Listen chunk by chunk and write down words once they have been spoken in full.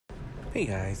Hey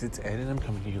guys, it's Ed and I'm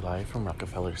coming to you live from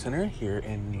Rockefeller Center here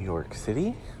in New York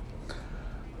City.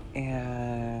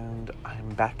 And I'm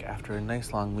back after a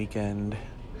nice long weekend.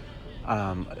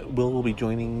 Will be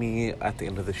joining me at the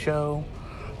end of the show.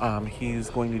 He's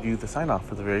going to do the sign-off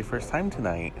for the very first time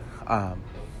tonight.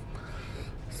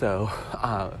 So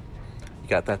you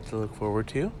got that to look forward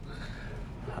to.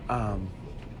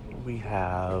 We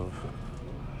have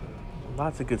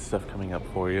lots of good stuff coming up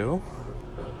for you.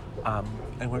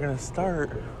 And we're going to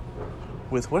start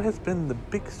with what has been the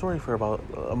big story for about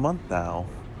a month now.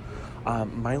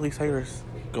 Miley Cyrus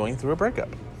going through a breakup.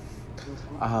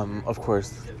 Of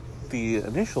course, the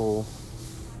initial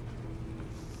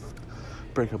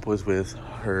breakup was with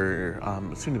her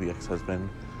soon-to-be ex-husband,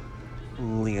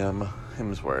 Liam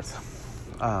Hemsworth.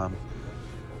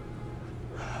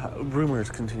 Rumors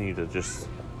continue to just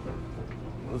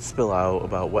spill out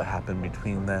about what happened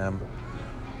between them.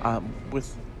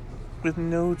 With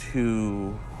no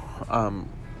two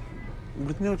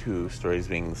stories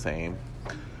being the same.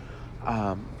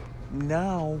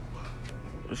 Now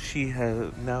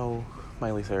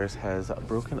Miley Cyrus has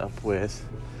broken up with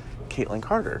Caitlyn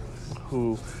Carter,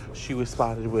 who she was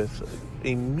spotted with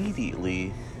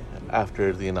immediately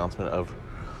after the announcement of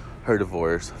her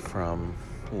divorce from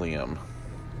Liam.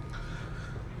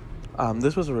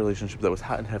 This was a relationship that was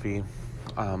hot and heavy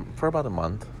for about a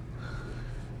month,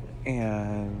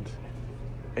 and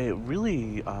it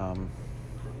really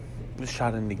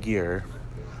shot into gear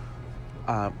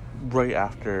right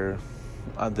after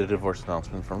the divorce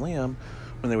announcement from Liam,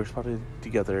 when they were spotted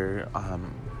together,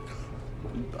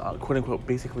 quote unquote,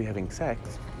 basically having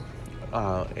sex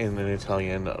in an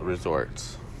Italian resort.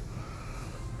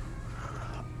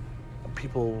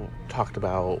 People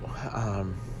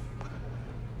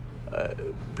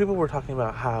were talking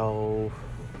about how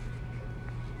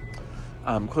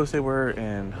close they were,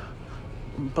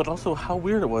 but also how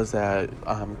weird it was that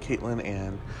Caitlyn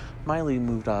and Miley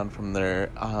moved on from their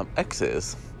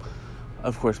exes.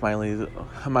 Of course, Miley's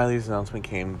announcement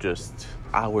came just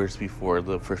hours before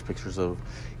the first pictures of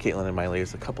Caitlyn and Miley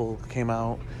as a couple came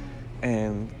out,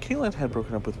 and Caitlyn had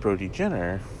broken up with Brody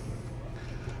Jenner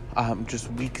just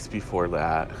weeks before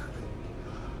that.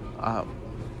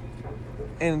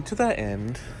 And to that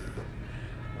end,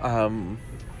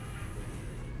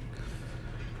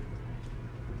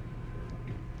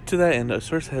 a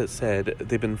source has said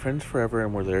they've been friends forever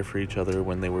and were there for each other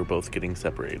when they were both getting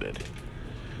separated.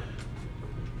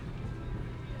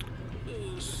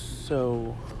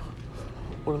 So,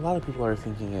 what a lot of people are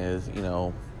thinking is, it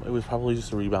was probably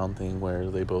just a rebound thing where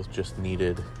they both just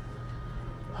needed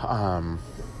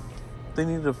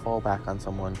to fall back on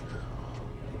someone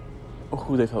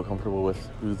who they felt comfortable with,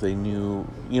 who they knew,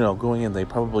 going in, they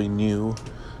probably knew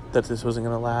that this wasn't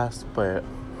going to last, but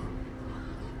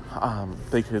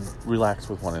they could relax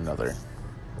with one another.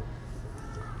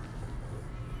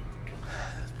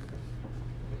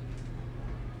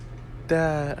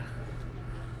 That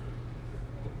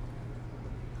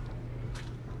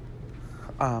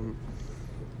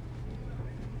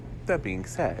being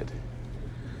said,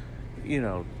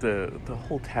 the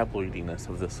whole tabloidiness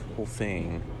of this whole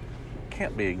thing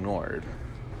can't be ignored.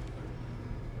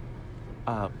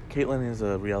 Caitlyn is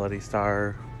a reality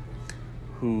star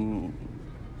who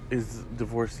is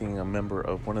divorcing a member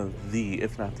of one of the,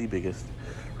 if not the biggest,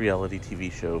 reality TV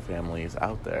show families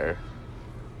out there.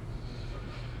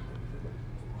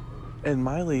 And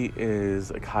Miley is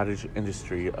a cottage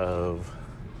industry of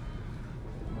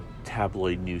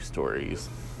tabloid news stories.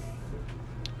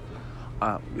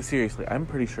 Seriously, I'm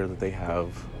pretty sure that they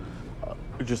have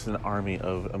just an army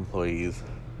of employees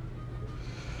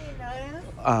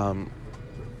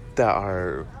that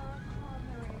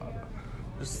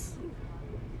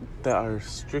are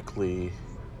strictly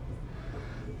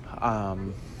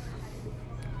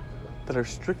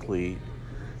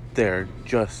there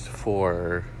just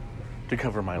to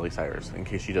cover Miley Cyrus in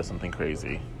case she does something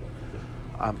crazy,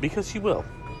 because she will.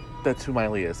 That's who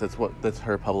Miley is. That's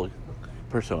her public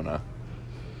persona.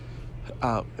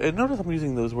 And notice I'm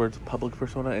using those words, public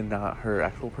persona, and not her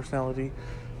actual personality,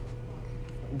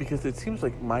 because it seems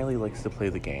like Miley likes to play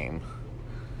the game.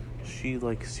 She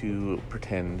likes to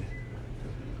pretend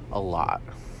a lot.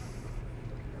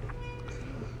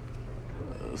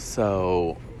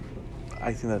 So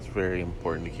I think that's very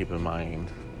important to keep in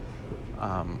mind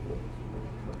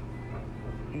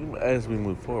as we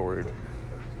move forward.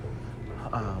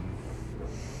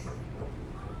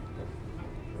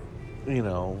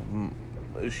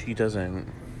 She doesn't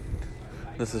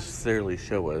necessarily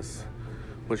show us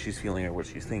what she's feeling or what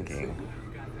she's thinking.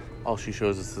 All she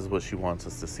shows us is what she wants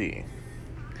us to see.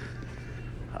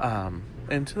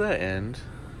 And to that end,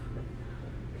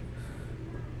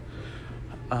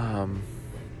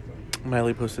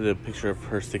 Miley posted a picture of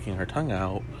her sticking her tongue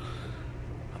out,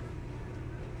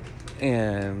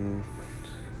 and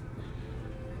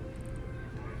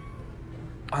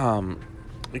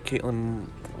Caitlyn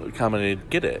commented,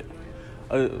 "Get it."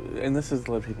 And this has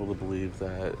led people to believe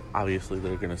that obviously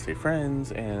they're going to stay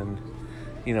friends, and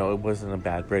it wasn't a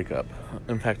bad breakup.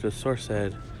 In fact, a source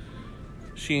said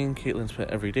she and Caitlyn spent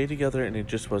every day together, and it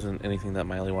just wasn't anything that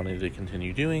Miley wanted to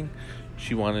continue doing.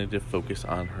 She wanted to focus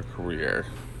on her career,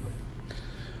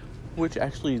 which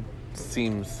actually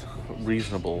seems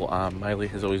reasonable. Miley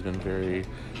has always been very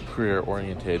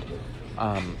career-oriented.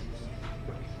 I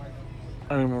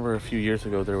remember a few years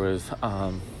ago there was,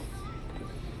 I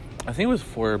think it was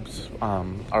Forbes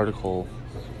article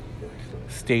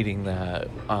stating that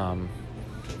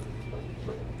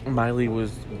Miley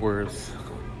was worth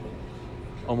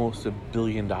almost $1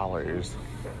 billion.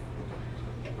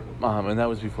 And that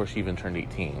was before she even turned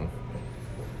 18.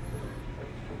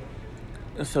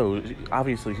 So,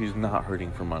 obviously, she's not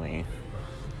hurting for money.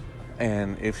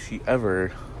 And if she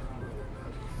ever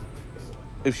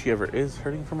is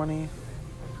hurting for money,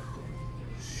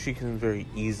 she can very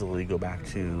easily go back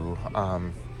to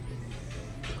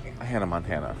Hannah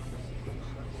Montana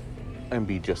and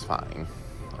be just fine.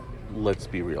 Let's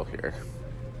be real here.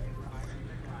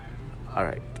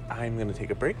 Alright, I'm going to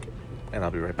take a break, and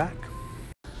I'll be right back.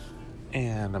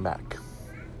 And I'm back.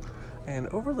 And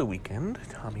over the weekend,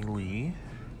 Tommy Lee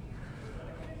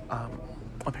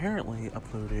apparently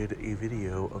uploaded a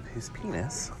video of his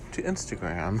penis to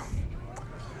Instagram.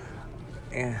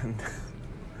 And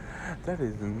that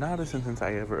is not a sentence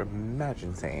I ever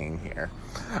imagined saying here.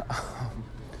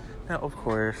 Now, of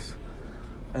course,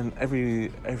 and every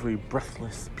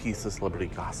breathless piece of celebrity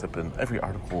gossip and every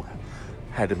article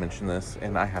had to mention this,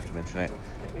 and I have to mention it.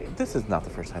 This is not the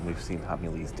first time we've seen Tommy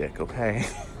Lee's dick, okay?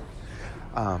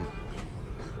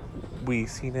 We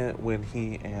seen it when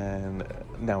he and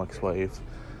now ex-wife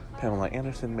Pamela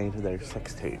Anderson made their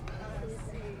sex tape.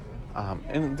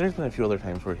 And there's been a few other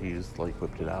times where he's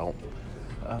whipped it out.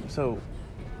 So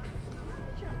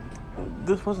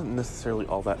this wasn't necessarily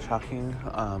all that shocking.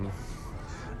 And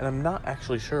I'm not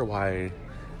actually sure why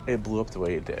it blew up the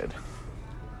way it did.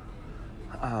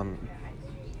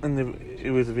 And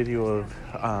it was a video of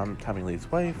Tommy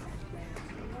Lee's wife,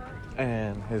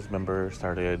 and his member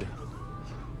started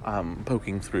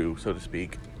poking through, so to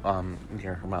speak,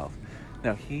 near her mouth.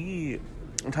 Now,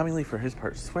 Tommy Lee, for his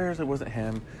part, swears it wasn't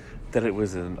him, that it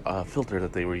was a filter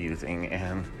that they were using,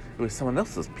 and it was someone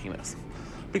else's penis,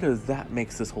 because that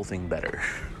makes this whole thing better.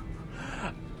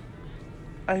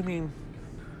 I mean,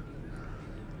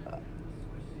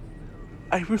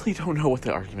 I really don't know what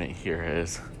the argument here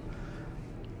is.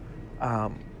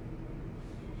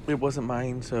 It wasn't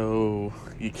mine, so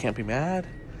you can't be mad?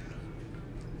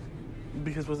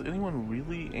 Because was anyone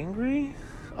really angry?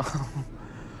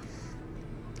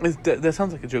 That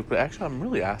sounds like a joke, but actually I'm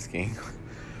really asking.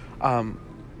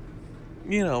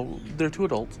 They're two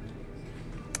adults.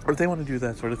 Or if they want to do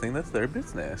that sort of thing, that's their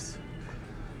business.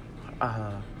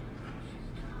 So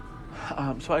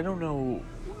I don't know.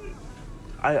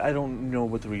 I don't know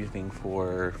what the reasoning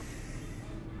for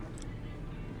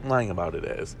lying about it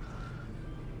is.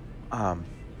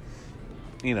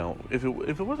 If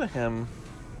it wasn't him,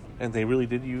 and they really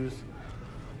did use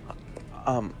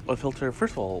a filter,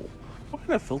 first of all, what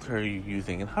kind of filter are you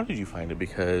using, and how did you find it?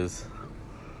 Because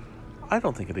I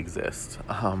don't think it exists.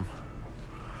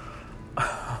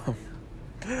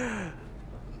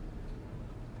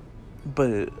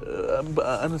 But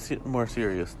on a more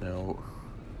serious note,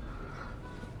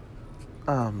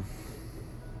 on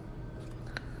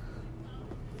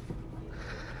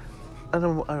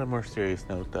a more serious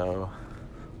note, though,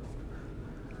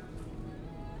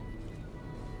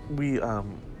 we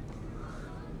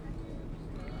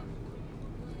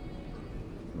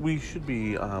should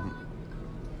be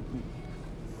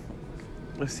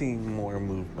seeing more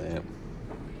movement.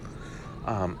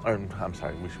 I'm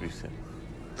sorry, we should be seeing.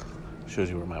 Shows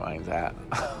you where my mind's at.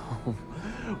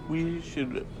 We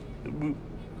should,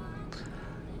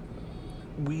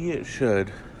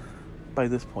 by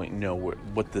this point, know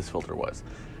what this filter was.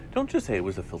 Don't just say it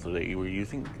was a filter that you were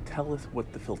using. Tell us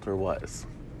what the filter was.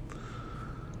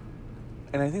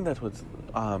 And I think that's what's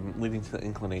leading to the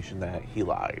inclination that he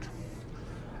lied.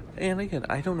 And again,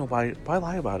 I don't know why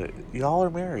lie about it. Y'all are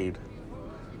married.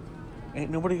 Ain't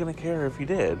nobody gonna care if you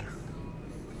did.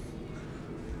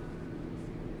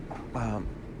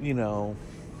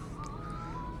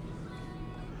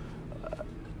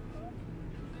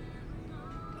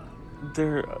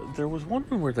 There was one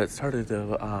rumor that started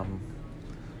to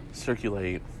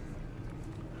circulate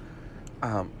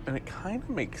And it kind of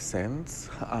makes sense,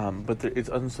 but it's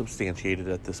unsubstantiated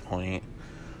at this point,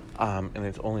 and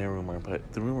it's only a rumor.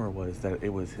 But the rumor was that it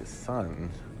was his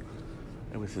son.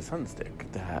 It was his son's dick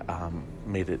that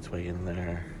made its way in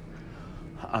there,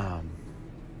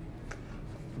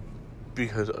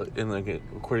 because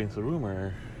according to the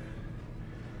rumor,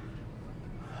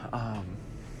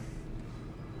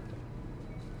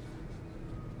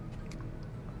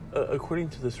 according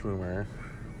to this rumor,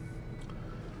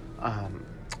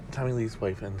 Tommy Lee's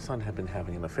wife and son have been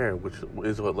having an affair, which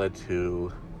is what led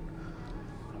to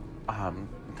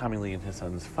Tommy Lee and his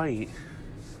son's fight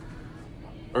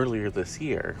earlier this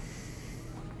year.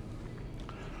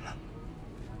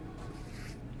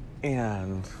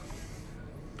 And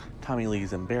Tommy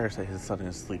Lee's embarrassed that his son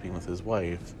is sleeping with his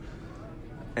wife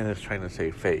and is trying to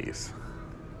save face.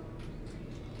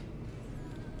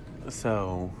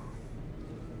 So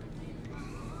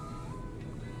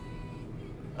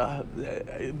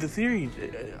the theory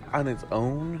on its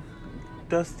own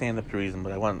does stand up to reason,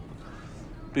 but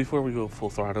before we go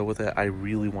full throttle with it, I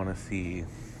really want to see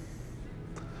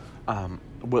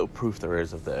what proof there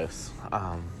is of this.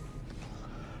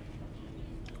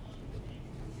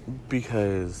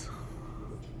 Because,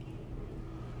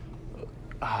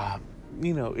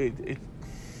 it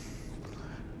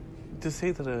to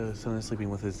say that a son is sleeping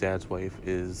with his dad's wife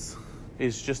is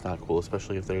just not cool,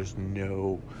 especially if there's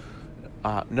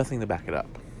nothing to back it up.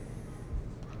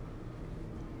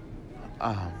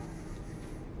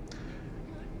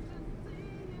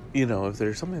 If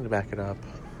there's something to back it up,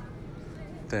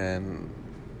 then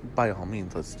by all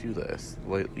means, let's do this.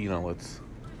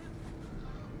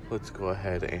 Let's go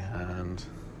ahead and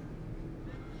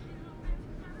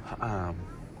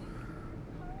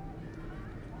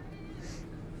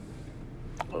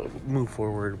move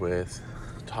forward with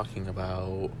talking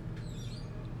about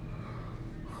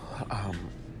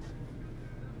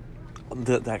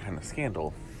that kind of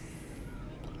scandal.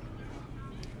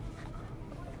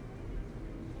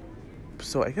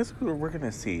 So I guess we're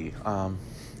gonna see.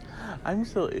 I'm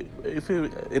still,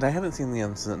 and I haven't seen the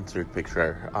uncensored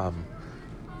picture.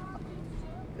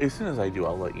 As soon as I do,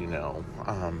 I'll let you know.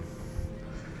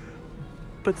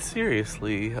 But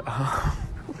seriously,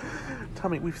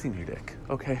 Tommy, we've seen your dick,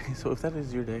 okay? So if that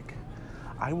is your dick,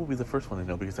 I will be the first one to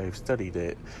know because I've studied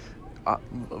it.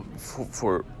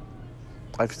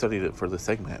 I've studied it for the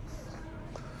segment.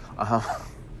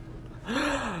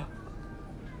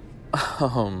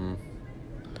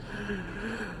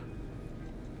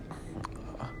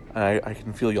 I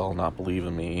can feel y'all not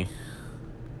believing me.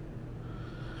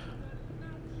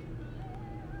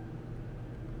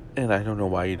 And I don't know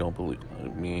why you don't believe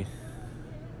me.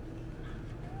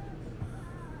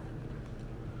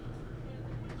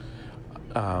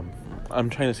 I'm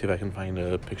trying to see if I can find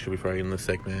a picture before I end this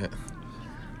segment.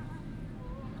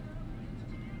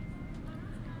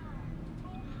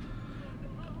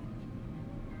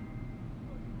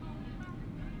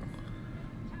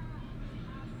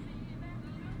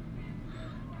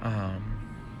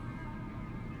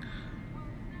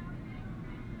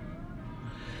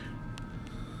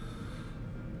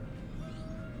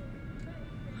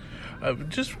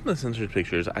 Just from the censored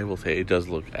pictures, I will say it does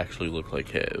actually look like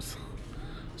his.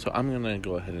 So I'm going to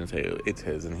go ahead and say it's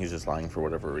his, and he's just lying for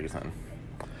whatever reason.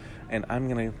 And I'm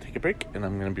going to take a break, and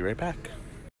I'm going to be right back.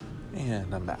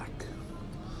 And I'm back.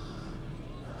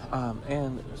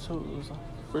 And so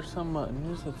for some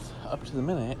news that's up to the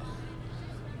minute,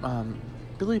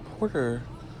 Billy Porter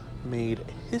made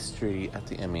history at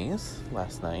the Emmys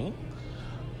last night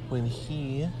when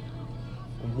he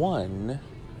won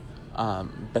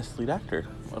Best Lead Actor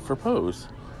for Pose.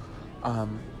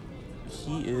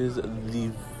 He is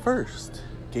the first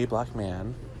gay black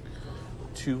man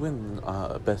to win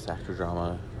Best Actor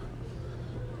Drama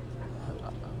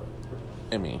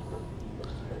Emmy.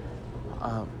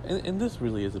 And this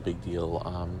really is a big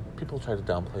deal. People try to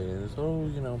downplay it as,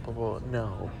 blah, blah.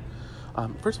 No.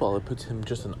 First of all, it puts him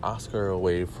just an Oscar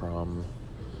away from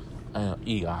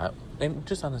EGOT. And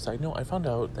just on a side note, I found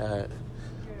out that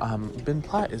Ben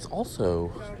Platt is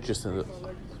also just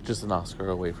an Oscar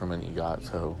away from an EGOT.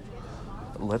 So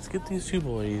let's get these two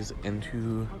boys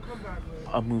into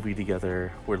a movie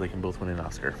together where they can both win an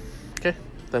Oscar. Okay?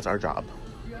 That's our job.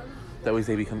 That way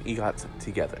they become EGOTs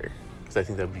together. Because I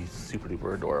think that would be super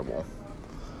duper adorable.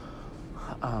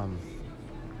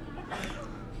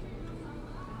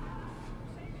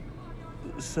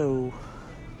 So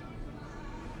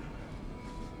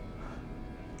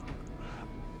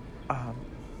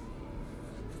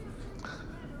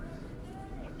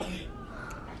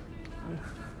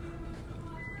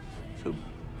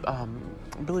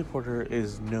Billy Porter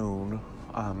is known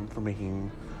for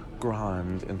making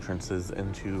grand entrances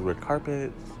into red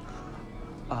carpets,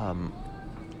 and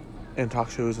talk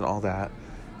shows and all that.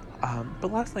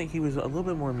 But last night he was a little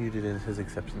bit more muted in his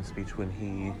acceptance speech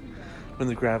when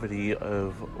the gravity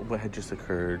of what had just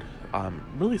occurred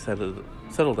really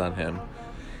settled on him.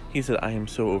 He said, "I am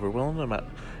so overwhelmed and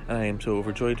I am so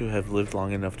overjoyed to have lived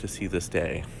long enough to see this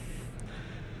day.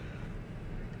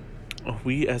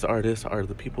 We as artists are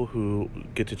the people who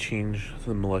get to change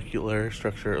the molecular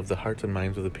structure of the hearts and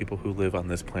minds of the people who live on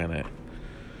this planet.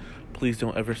 Please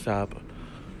don't ever stop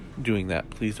doing that.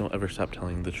 Please don't ever stop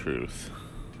telling the truth."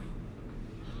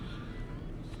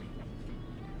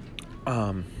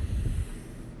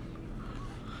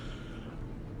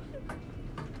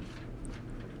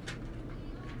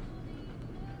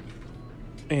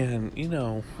 And,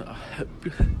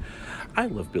 I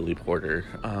love Billy Porter.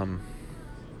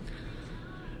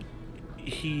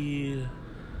 He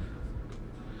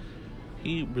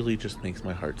really just makes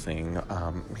my heart sing.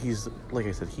 He's, like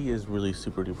I said, he is really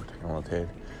super duper talented.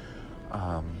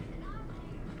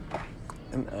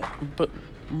 But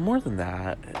more than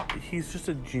that, he's just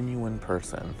a genuine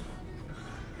person.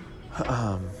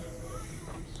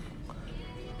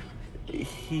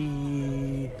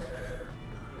 He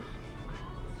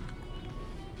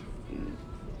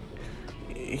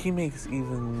makes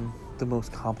even the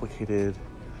most complicated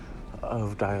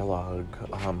of dialogue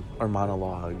or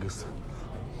monologues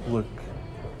look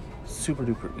super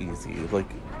duper easy. Like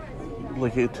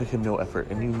it took him no effort,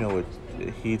 and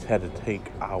he's had to take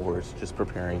hours just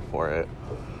preparing for it.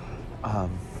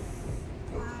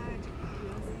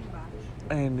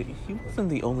 And he wasn't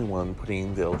the only one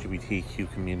putting the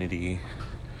LGBTQ community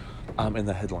in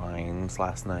the headlines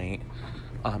last night.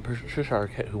 Patricia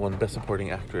Arquette, who won Best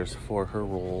Supporting Actress for her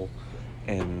role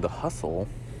in The Hustle.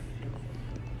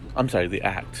 I'm sorry, The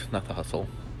Act, not The Hustle.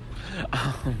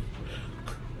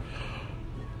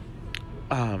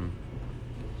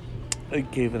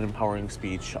 Gave an empowering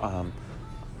speech,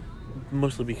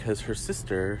 mostly because her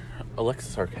sister,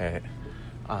 Alexis Arquette,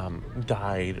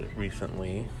 died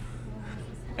recently.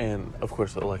 And, of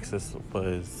course, Alexis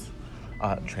was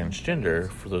transgender,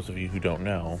 for those of you who don't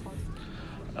know.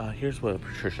 Here's what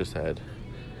Patricia said.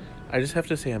 "I just have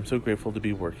to say I'm so grateful to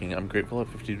be working. I'm grateful at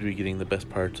 50 to be getting the best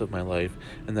parts of my life,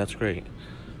 and that's great.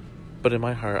 But in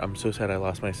my heart, I'm so sad I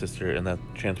lost my sister and that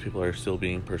trans people are still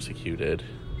being persecuted.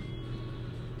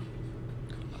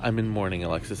 I'm in mourning,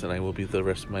 Alexis, and I will be the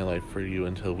rest of my life for you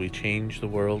until we change the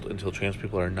world, until trans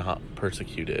people are not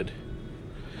persecuted.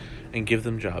 And give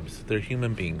them jobs. They're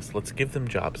human beings. Let's give them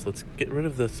jobs. Let's get rid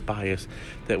of this bias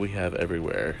that we have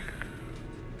everywhere."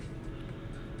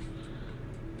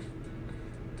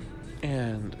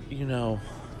 And,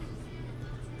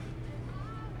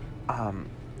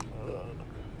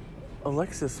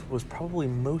 Alexis was probably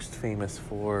most famous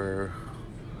for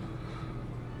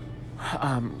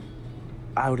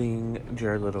outing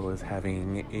Jared Leto as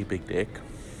having a big dick,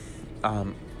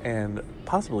 and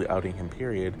possibly outing him,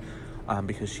 period,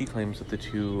 because she claims that the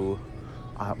two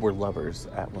were lovers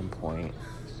at one point.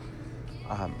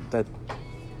 That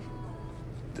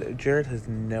Jared has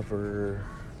never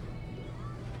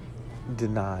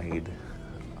denied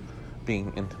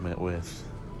being intimate with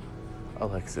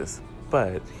Alexis,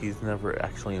 but he's never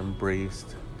actually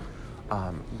embraced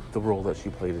the role that she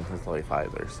played in his life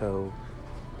either. So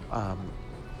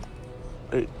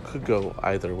it could go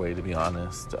either way, to be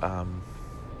honest.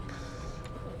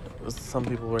 Some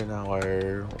people right now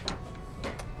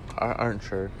aren't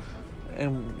sure,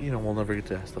 and we'll never get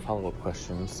to ask the follow-up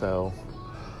question. So,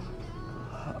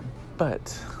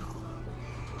 but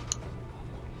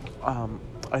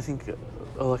I think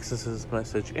Alexis's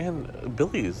message and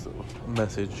Billy's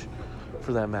message,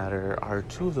 for that matter, are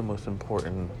two of the most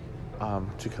important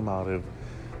to come out of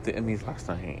the Emmys last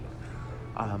night.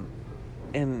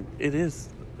 And it is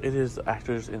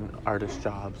actors and artists'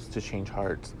 jobs to change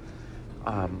hearts,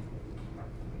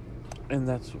 and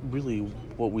that's really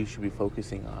what we should be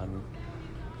focusing on.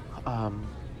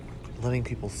 Letting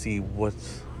people see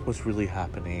what's really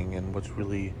happening and what's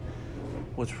really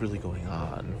going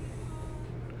on.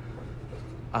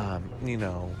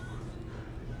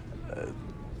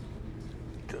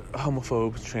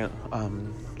 Homophobes,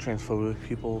 transphobic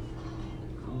people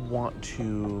want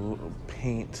to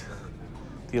paint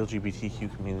the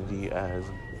LGBTQ community as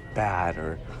bad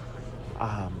or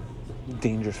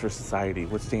dangerous for society.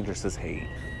 What's dangerous is hate.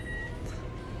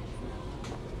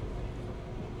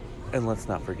 And let's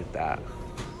not forget that.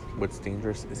 What's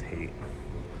dangerous is hate.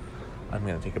 I'm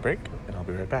going to take a break, and I'll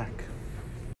be right back.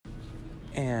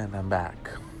 And I'm back.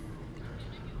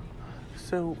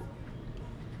 So,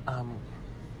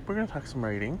 we're going to talk some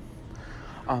writing.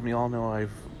 You all know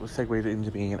I've segued into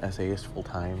being an essayist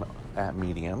full-time at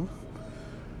Medium.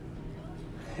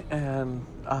 And,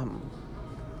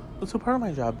 so part of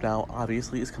my job now,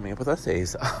 obviously, is coming up with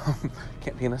essays.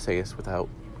 Can't be an essayist without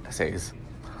essays.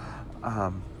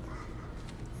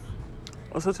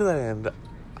 So to that end,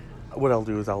 what I'll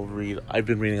do is I've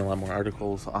been reading a lot more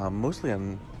articles, mostly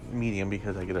on Medium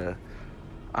because I get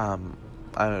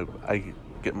I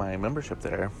get my membership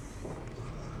there.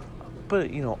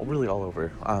 But, really all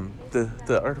over.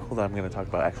 The article that I'm going to talk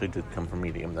about actually did come from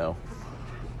Medium, though.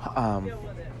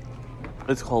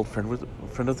 It's called Friend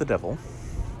of the Devil,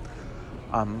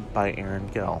 by Erin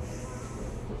Gell.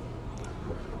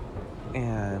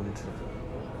 And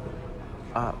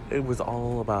it was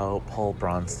all about Paul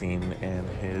Bronstein and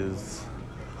his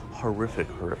horrific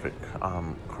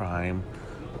crime,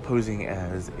 posing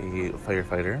as a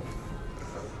firefighter,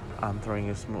 throwing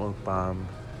a smoke bomb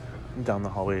down the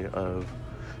hallway of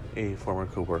a former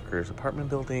co-worker's apartment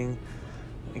building,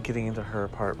 getting into her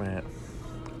apartment,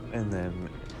 and then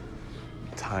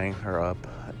tying her up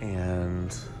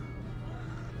and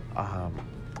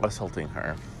assaulting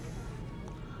her.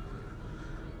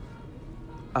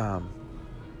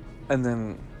 And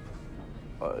then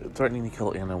threatening to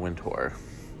kill Anna Wintour,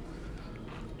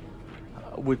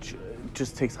 which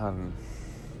just takes on...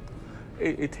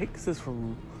 It takes this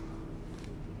from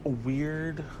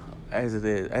weird as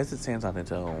it stands on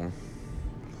its own.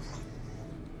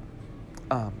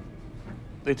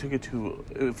 They took it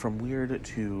from weird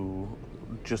to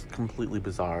just completely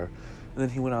bizarre. And then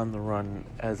he went on the run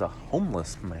as a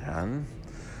homeless man,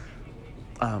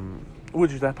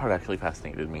 which that part actually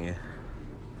fascinated me.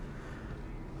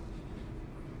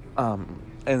 And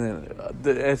then,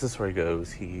 as the story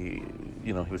goes, he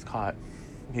was caught.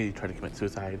 He tried to commit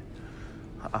suicide.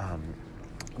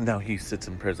 Now he sits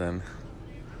in prison.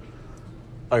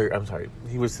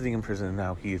 He was sitting in prison, and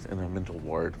now he's in a mental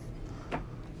ward.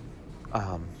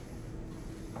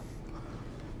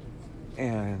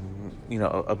 And, he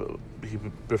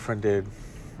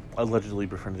allegedly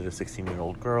befriended a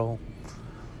 16-year-old girl.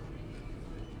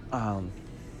 And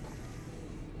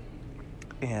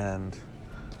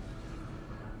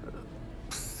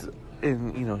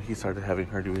he started having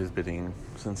her do his bidding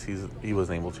since he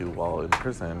wasn't able to while in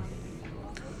prison.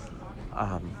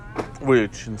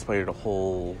 Which inspired a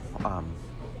whole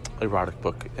erotic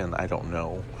book, and I don't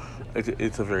know.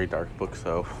 It's a very dark book,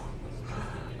 so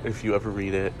if you ever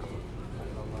read it,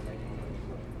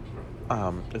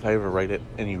 if I ever write it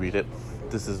and you read it,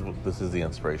 this is the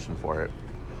inspiration for it,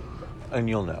 and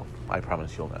you'll know. I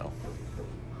promise you'll know.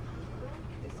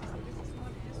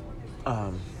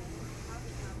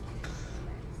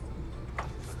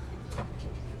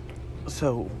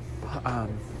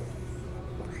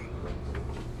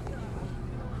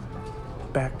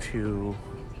 Back to...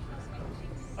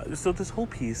 So this whole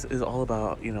piece is all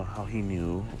about,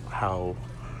 how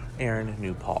Erin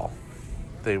knew Paul.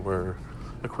 They were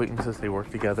acquaintances, they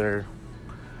worked together,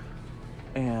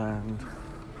 and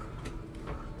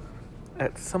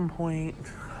at some point,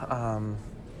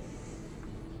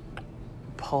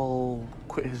 Paul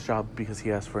quit his job because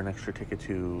he asked for an extra ticket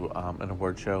to an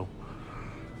award show,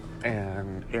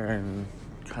 and Erin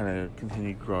kind of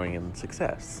continued growing in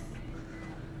success.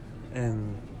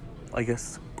 And I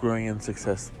guess growing in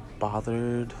success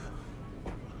bothered.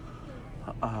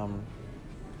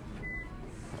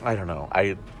 I don't know.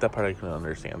 That part I couldn't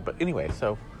understand. But anyway,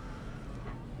 so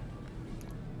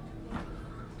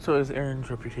as Erin's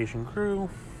reputation grew,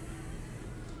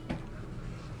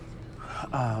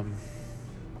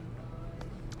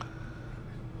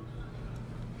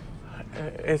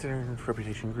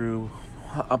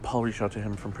 Paul reached out to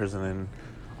him from prison and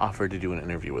offered to do an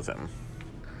interview with him.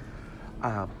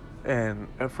 And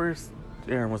at first,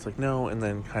 Erin was like, no, and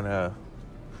then kind of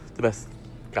the best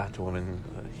got to him, and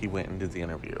he went and did the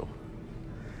interview.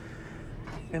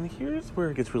 And here's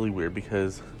where it gets really weird,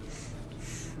 because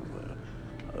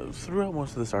throughout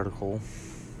most of this article,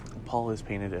 Paul is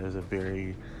painted as a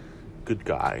very good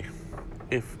guy,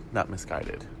 if not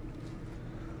misguided.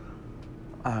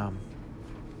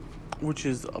 Which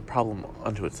is a problem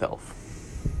unto itself.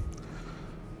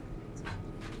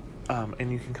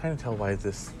 And you can kind of tell why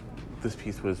this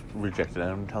piece was rejected.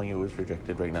 And I'm telling you it was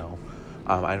rejected right now.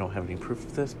 I don't have any proof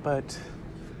of this, but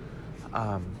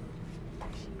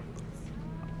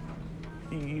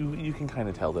you can kind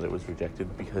of tell that it was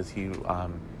rejected because he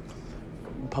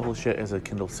published it as a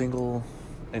Kindle single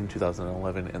in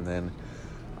 2011 and then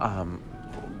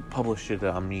published it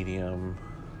on Medium.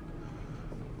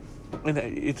 And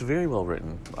it's very well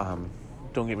written.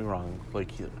 Don't get me wrong.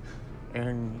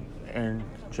 Erin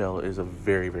Gell is a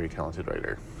very, very talented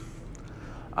writer.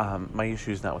 My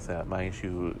issue is not with that. My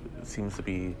issue seems to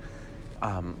be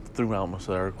throughout most of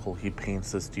the article, he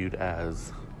paints this dude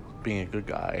as being a good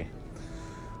guy.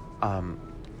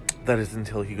 That is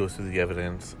until he goes through the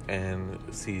evidence and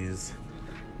sees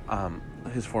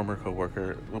his former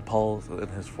coworker, Paul and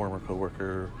his former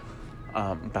coworker,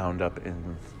 bound up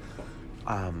in,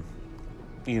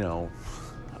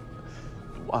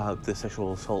 the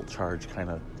sexual assault charge kind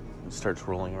of starts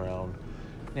rolling around.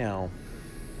 Now,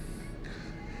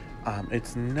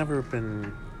 it's never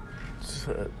been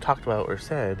talked about or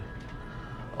said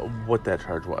what that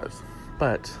charge was,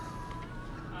 but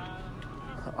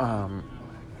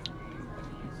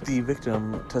the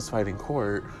victim testified in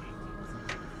court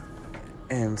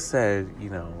and said,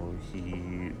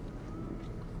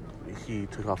 he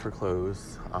took off her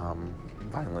clothes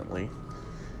violently,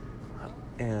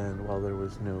 and while there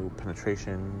was no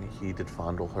penetration, he did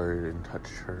fondle her and touch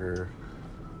her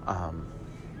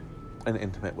in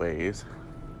intimate ways.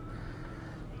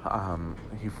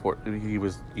 He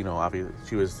was, obviously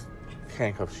she was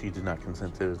handcuffed. She did not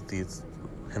consent to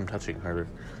him touching her.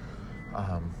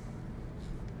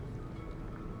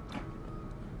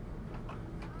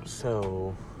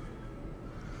 So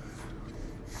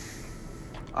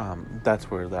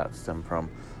that's where that stemmed from.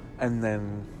 And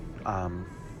then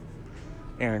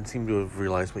Aaron seemed to have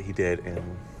realized what he did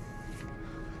and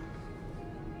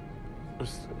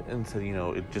said,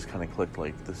 it just kind of clicked,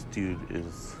 like, this dude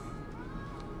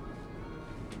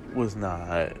was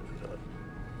not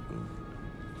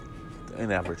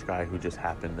an average guy who just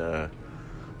happened to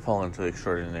fall into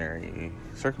extraordinary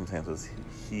circumstances.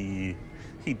 He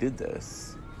did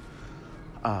this.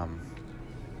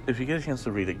 If you get a chance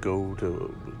to read it, go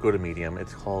to Medium.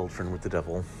 It's called Friend with the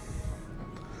Devil,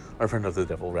 or Friend of the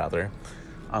Devil, rather.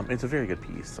 It's a very good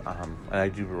piece, and I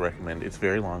do recommend. It's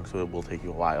very long, so it will take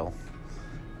you a while,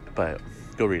 but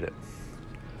go read it.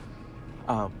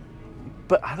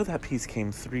 But out of that piece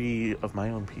came 3 of my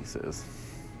own pieces.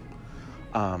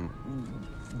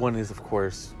 One is, of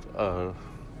course, a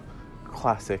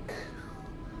classic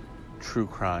true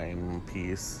crime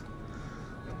piece.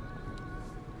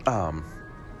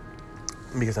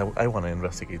 Because I want to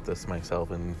investigate this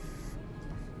myself and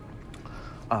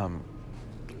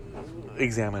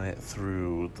examine it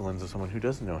through the lens of someone who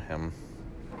doesn't know him,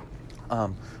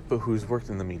 but who's worked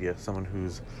in the media, someone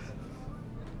who's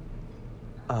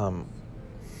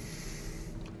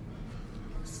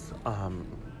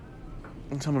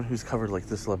someone who's covered, like,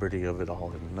 the celebrity of it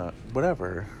all and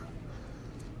whatever.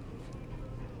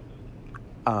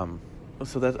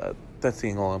 So that's the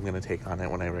angle I'm going to take on it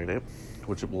when I write it,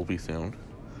 which it will be soon.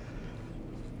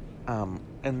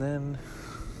 And then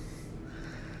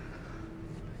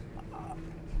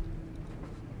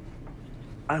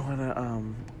I want to,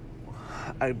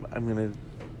 I'm going to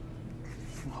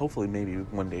hopefully maybe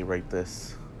one day write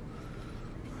this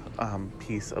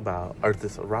piece about, or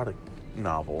this erotic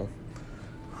novel.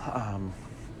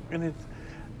 And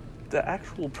the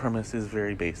actual premise is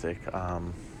very basic,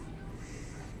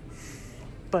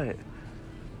 but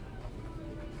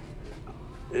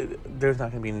there's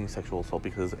not going to be any sexual assault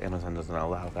because Amazon doesn't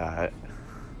allow that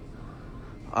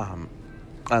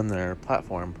on their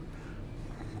platform.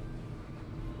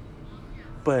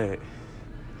 But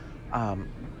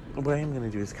what I am going to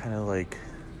do is kind of like,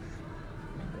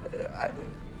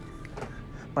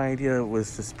 my idea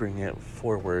was to bring it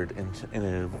forward in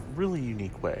a really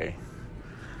unique way.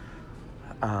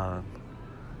 Kind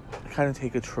of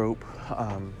take a trope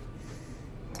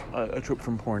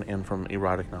from porn and from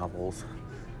erotic novels,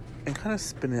 and kind of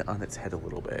spin it on its head a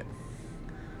little bit.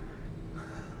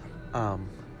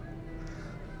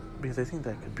 Because I think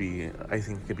it could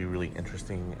be really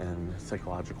interesting and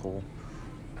psychological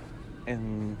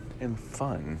and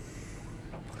fun.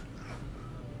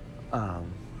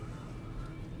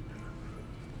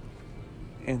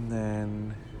 And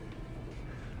then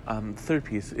the third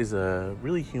piece is a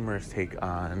really humorous take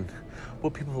on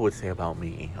what people would say about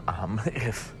me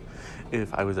if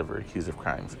I was ever accused of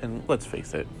crimes. And let's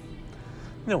face it,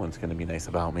 no one's going to be nice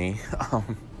about me.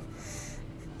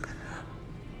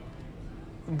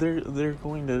 They're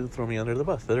going to throw me under the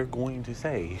bus. They're going to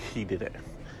say he did it.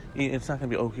 It's not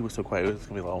going to be, oh, he was so quiet. It's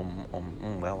going to be like,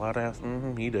 well, loud ass,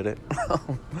 he did it.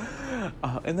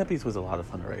 And that piece was a lot of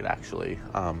fun to write, actually.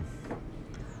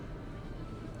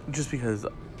 Just because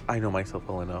I know myself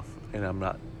well enough, and I'm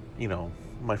not,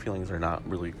 my feelings are not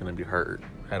really going to be hurt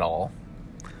at all.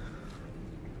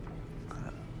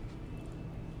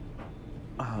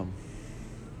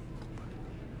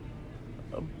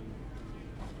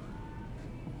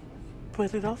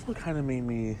 But it also kind of made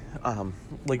me,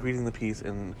 like, reading the piece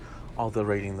and all the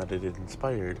writing that it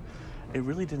inspired, it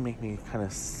really did make me kind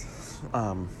of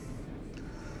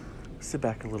sit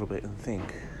back a little bit and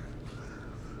think.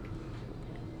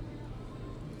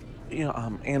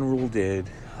 Anne Rule did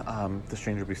The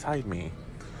Stranger Beside Me,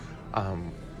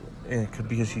 and it could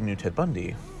because she knew Ted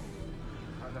Bundy.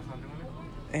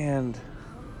 And,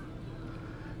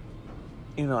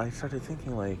 I started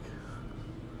thinking, like,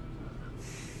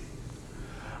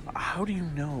 how do you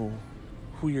know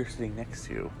who you're sitting next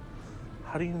to?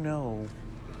 How do you know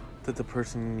that the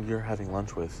person you're having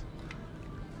lunch with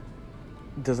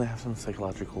doesn't have some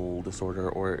psychological disorder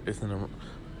or isn't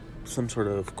some sort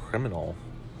of criminal?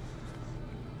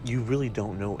 You really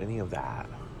don't know any of that.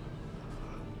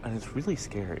 And it's really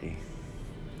scary.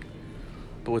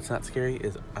 But what's not scary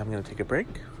is I'm going to take a break.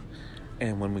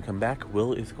 And when we come back,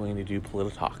 Will is going to do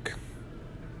Political Talk.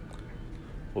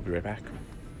 We'll be right back.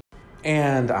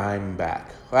 And I'm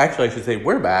back. Well, actually, I should say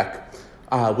we're back.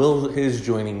 Will is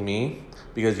joining me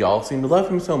because y'all seem to love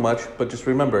him so much. But just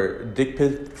remember, Dick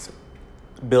Pics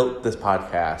built this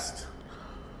podcast.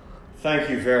 Thank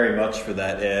you very much for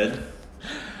that, Ed.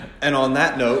 And on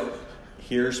that note,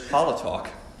 here's Politalk.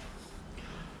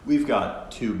 We've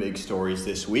got 2 big stories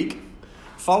this week.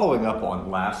 Following up on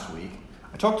last week,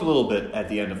 I talked a little bit at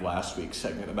the end of last week's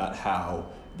segment about how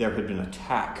there had been an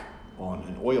attack on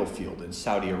an oil field in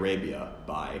Saudi Arabia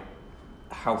by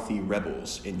Houthi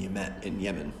rebels in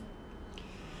Yemen.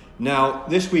 Now,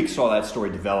 this week saw that story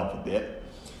develop a bit.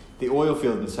 The oil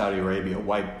field in Saudi Arabia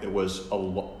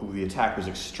the attack was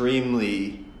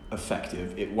extremely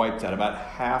effective. It wiped out about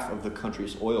half of the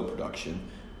country's oil production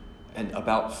and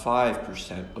about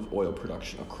 5% of oil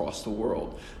production across the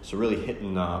world. So really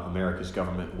hitting America's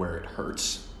government where it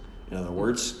hurts. In other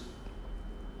words,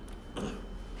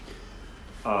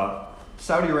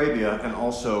 Saudi Arabia and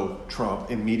also Trump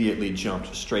immediately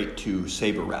jumped straight to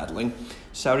saber rattling.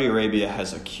 Saudi Arabia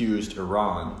has accused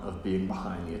Iran of being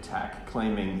behind the attack,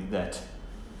 claiming that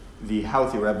the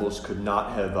Houthi rebels could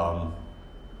not have,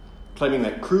 claiming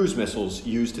that cruise missiles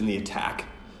used in the attack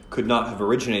could not have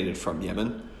originated from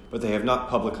Yemen, but they have not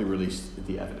publicly released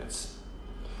the evidence.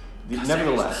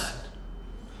 Nevertheless,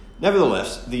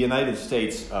 the United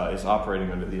States is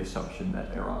operating under the assumption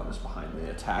that Iran is behind the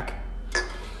attack,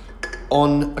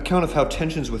 on account of how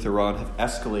tensions with Iran have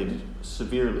escalated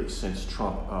severely since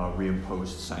Trump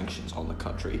reimposed sanctions on the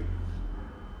country.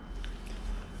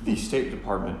 The State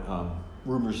Department,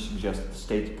 rumors suggest that the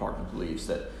State Department believes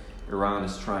that Iran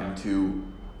is trying to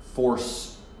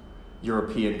force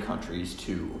European countries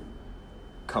to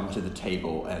come to the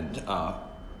table and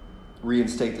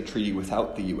reinstate the treaty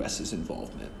without the U.S.'s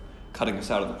involvement, cutting us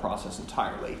out of the process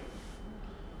entirely.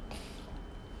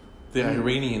 The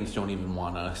Iranians don't even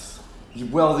want us.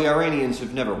 Well, the Iranians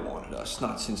have never wanted us,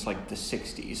 not since like the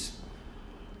 60s.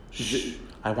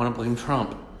 I want to blame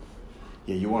Trump.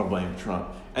 Yeah, you want to blame Trump.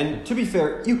 And to be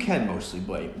fair, you can mostly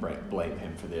blame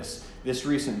him for this. This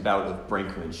recent bout of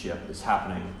brinkmanship is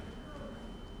happening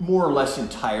more or less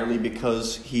entirely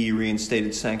because he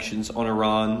reinstated sanctions on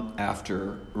Iran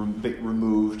after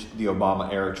removed the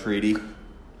Obama-era treaty.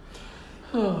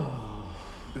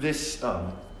 This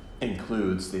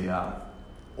includes the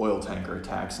oil tanker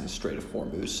attacks in the Strait of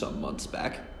Hormuz some months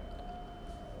back.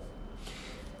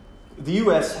 The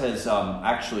U.S. has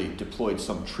actually deployed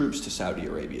some troops to Saudi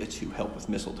Arabia to help with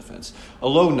missile defense. A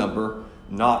low number,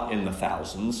 not in the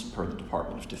thousands, per the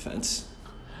Department of Defense.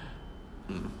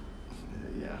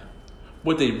 Yeah.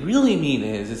 What they really mean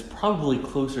is it's probably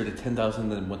closer to 10,000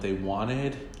 than what they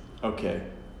wanted. Okay,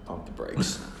 pump the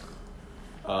brakes.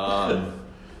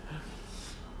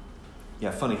 Yeah,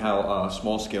 funny how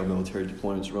small-scale military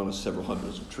deployments run with several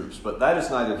hundreds of troops, but that is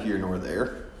neither here nor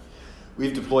there.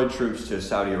 We've deployed troops to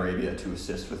Saudi Arabia to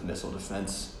assist with missile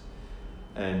defense,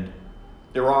 and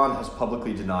Iran has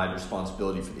publicly denied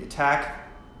responsibility for the attack.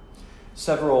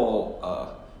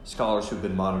 Several scholars who've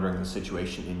been monitoring the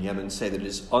situation in Yemen say that it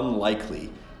is unlikely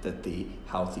that the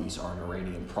Houthis are an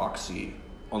Iranian proxy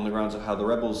on the grounds of how the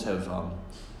rebels have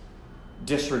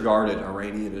disregarded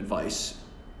Iranian advice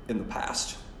in the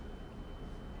past.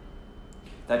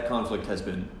 That conflict has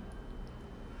been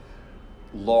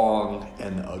long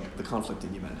and the conflict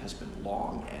in Yemen has been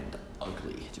long and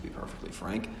ugly, to be perfectly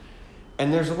frank.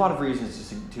 And there's a lot of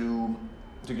reasons to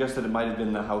suggest that it might have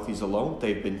been the Houthis alone.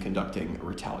 They've been conducting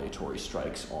retaliatory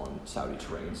strikes on Saudi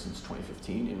terrain since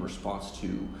 2015 in response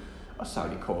to a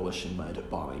Saudi coalition-led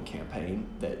bombing campaign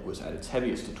that was at its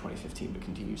heaviest in 2015 but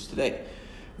continues today.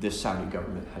 This Saudi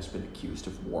government has been accused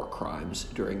of war crimes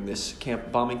during this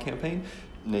bombing campaign,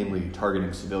 namely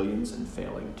targeting civilians and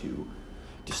failing to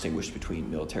distinguish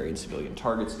between military and civilian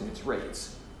targets in its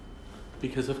raids.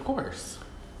 Because of course.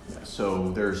 Yeah, so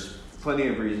there's plenty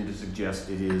of reason to suggest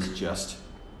it is just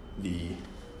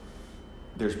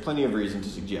there's plenty of reason to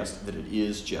suggest that it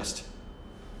is just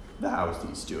the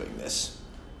Houthis doing this.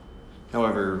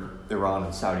 However, Iran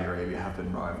and Saudi Arabia have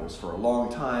been rivals for a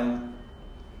long time,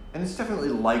 and it's definitely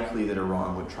likely that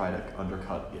Iran would try to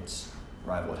undercut its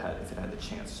rival if it had the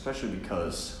chance, especially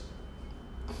because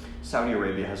Saudi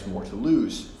Arabia has more to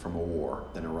lose from a war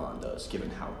than Iran does, given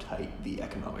how tight the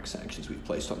economic sanctions we've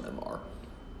placed on them are.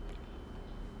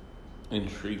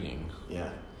 Intriguing. Yeah.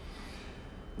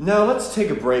 Now let's take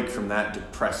a break from that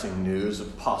depressing news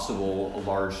of possible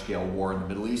large-scale war in the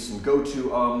Middle East and go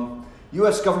to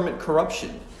U.S. government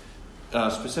corruption.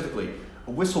 Specifically,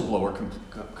 a whistleblower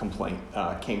complaint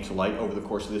came to light over the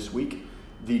course of this week.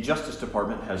 The Justice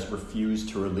Department has refused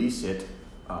to release it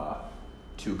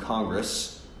to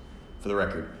Congress. For the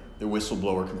record, the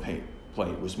whistleblower complaint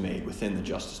was made within the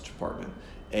Justice Department.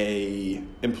 An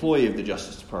employee of the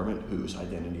Justice Department, whose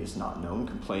identity is not known,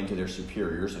 complained to their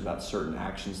superiors about certain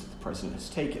actions that the president has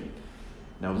taken.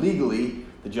 Now, legally,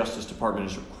 the Justice Department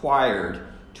is required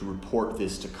to report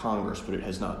this to Congress, but it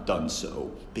has not done so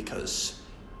because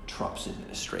Trump's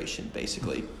administration,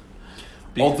 basically.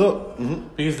 Because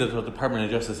the Department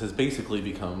of Justice has basically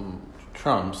become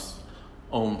Trump's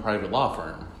own private law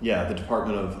firm. Yeah, the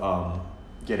Department of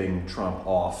getting Trump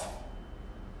off.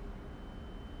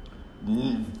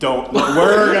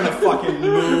 We're gonna fucking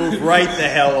move right the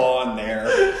hell on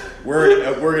there. We're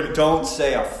gonna don't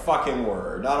say a fucking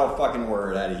word, not a fucking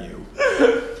word out of you,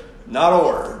 not a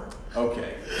word.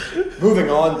 Okay,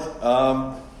 moving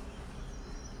on.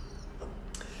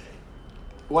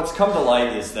 What's come to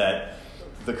light is that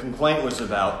the complaint was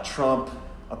about Trump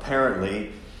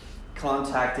apparently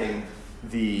contacting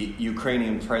the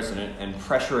Ukrainian president and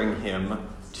pressuring him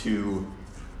to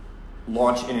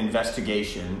launch an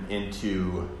investigation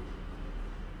into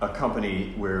a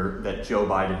company that Joe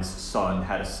Biden's son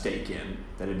had a stake in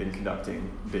that had been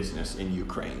conducting business in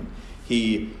Ukraine.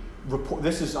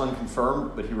 This is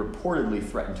unconfirmed, but he reportedly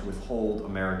threatened to withhold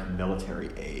American military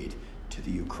aid to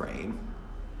the Ukraine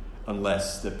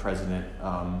unless the president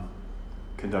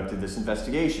conducted this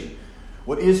investigation.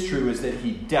 What is true is that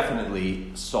he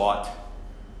definitely sought,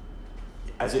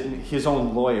 his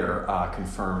own lawyer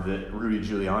confirmed, that Rudy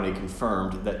Giuliani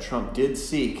confirmed that Trump did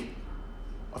seek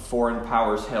a foreign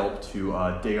power's help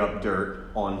to dig up dirt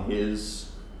on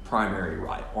his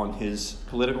on his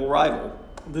political rival.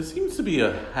 This seems to be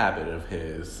a habit of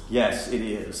his. Yes, it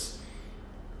is.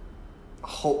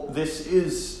 This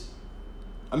is,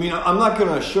 I mean, I'm not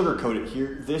going to sugarcoat it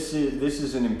here. This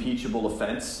is an impeachable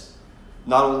offense.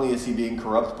 Not only is he being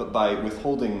corrupt, but by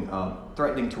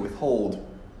threatening to withhold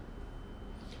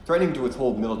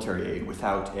military aid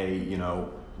without a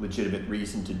legitimate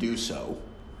reason to do so.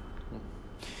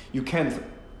 You can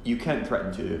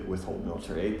threaten to withhold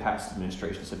military aid. Past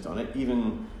administrations have done it.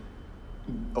 Even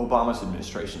Obama's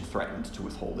administration threatened to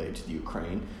withhold aid to the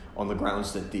Ukraine on the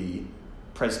grounds that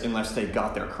unless they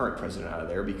got their current president out of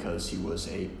there because he was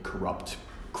a corrupt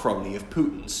crony of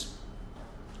Putin's,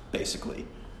 basically.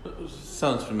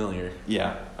 Sounds familiar.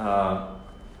 Yeah.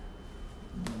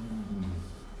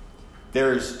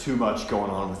 There's too much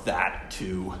going on with that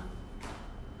to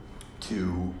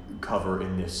cover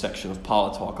in this section of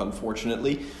Politalk,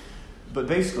 unfortunately. But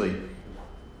basically,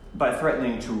 by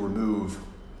threatening to remove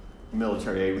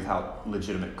military aid without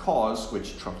legitimate cause,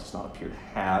 which Trump does not appear to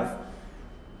have,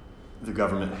 the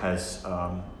government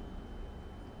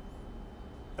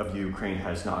of Ukraine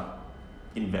has not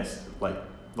invested,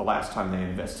 the last time they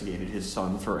investigated his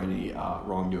son for any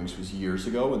wrongdoings was years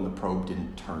ago, and the probe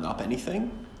didn't turn up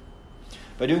anything.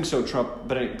 By doing so,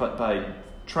 but by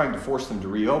trying to force them to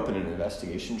reopen an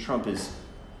investigation, Trump is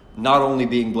not only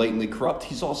being blatantly corrupt,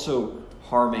 he's also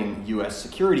harming U.S.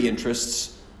 security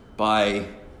interests by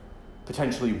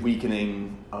potentially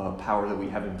weakening a power that we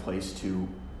have in place to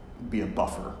be a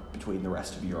buffer between the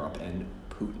rest of Europe and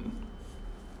Putin.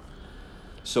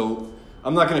 So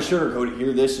I'm not going to sugarcoat it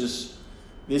here. This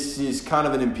is kind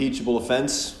of an impeachable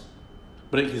offense.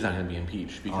 But he's not going to be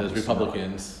impeached because Obviously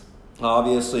Republicans...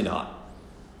 Obviously not.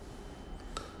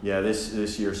 Yeah,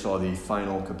 this year saw the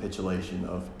final capitulation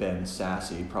of Ben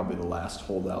Sasse, probably the last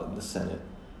holdout in the Senate,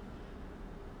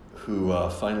 who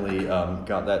finally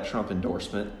got that Trump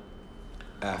endorsement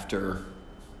after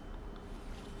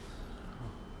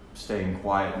staying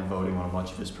quiet and voting on a bunch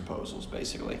of his proposals,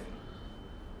 basically.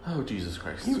 Oh, Jesus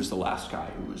Christ. He was the last guy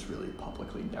who was really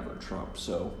publicly never Trump,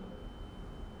 so...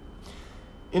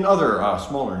 In other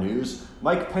smaller news,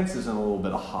 Mike Pence is in a little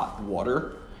bit of hot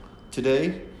water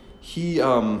today. He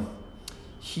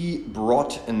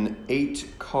brought an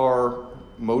 8-car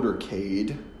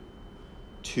motorcade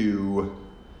to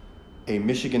a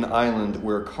Michigan island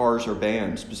where cars are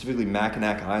banned, specifically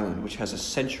Mackinac Island, which has a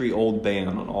century-old ban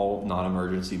on all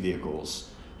non-emergency vehicles.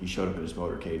 He showed up in his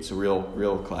motorcade, so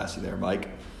real classy there, Mike.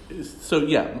 So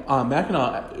yeah,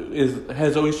 Mackinac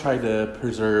has always tried to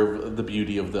preserve the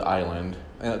beauty of the island,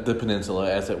 the peninsula,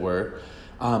 as it were,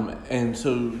 and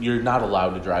so you're not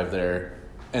allowed to drive there.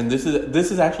 And this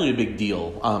is actually a big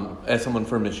deal. As someone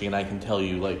from Michigan, I can tell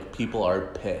you, like, people are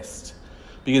pissed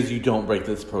because you don't break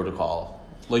this protocol.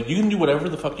 Like, you can do whatever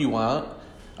the fuck you want.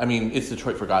 I mean, it's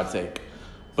Detroit, for God's sake.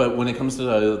 But when it comes to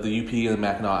the UP and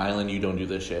Mackinac Island, you don't do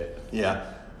this shit. Yeah.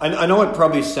 I know it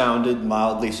probably sounded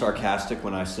mildly sarcastic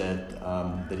when I said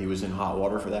that he was in hot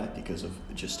water for that because of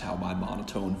just how my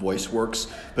monotone voice works.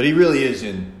 But he really is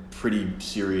in pretty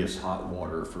serious hot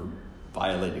water for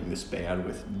violating this ban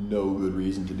with no good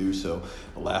reason to do so.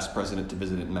 The last president to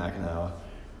visit Mackinac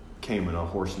came in a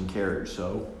horse and carriage.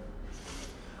 So,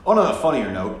 on a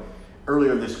funnier note,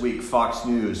 earlier this week, Fox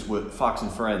News, Fox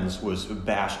and Friends, was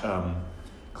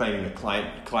claiming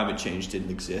that climate change didn't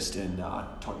exist and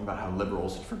talking about how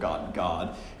liberals had forgotten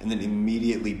God, and then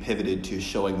immediately pivoted to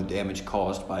showing the damage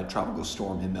caused by Tropical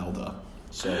Storm Imelda.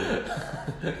 So,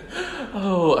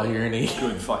 oh, irony.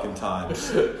 Good fucking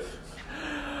times.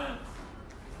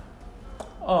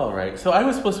 All right, so I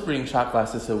was supposed to bring shot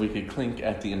glasses so we could clink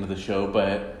at the end of the show,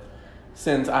 but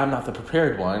since I'm not the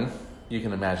prepared one, you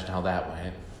can imagine how that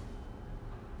went.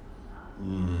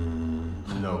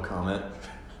 No comment.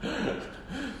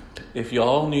 If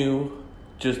y'all knew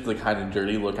just the kind of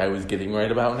dirty look I was getting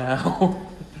right about now.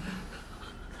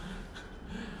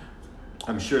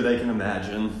 I'm sure they can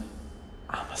imagine.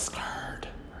 I'm a scared.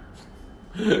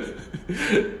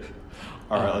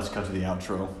 All right, let's cut to the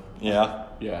outro. Yeah?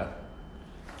 Yeah.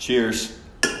 Cheers.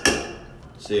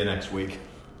 See you next week.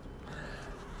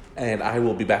 And I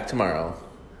will be back tomorrow.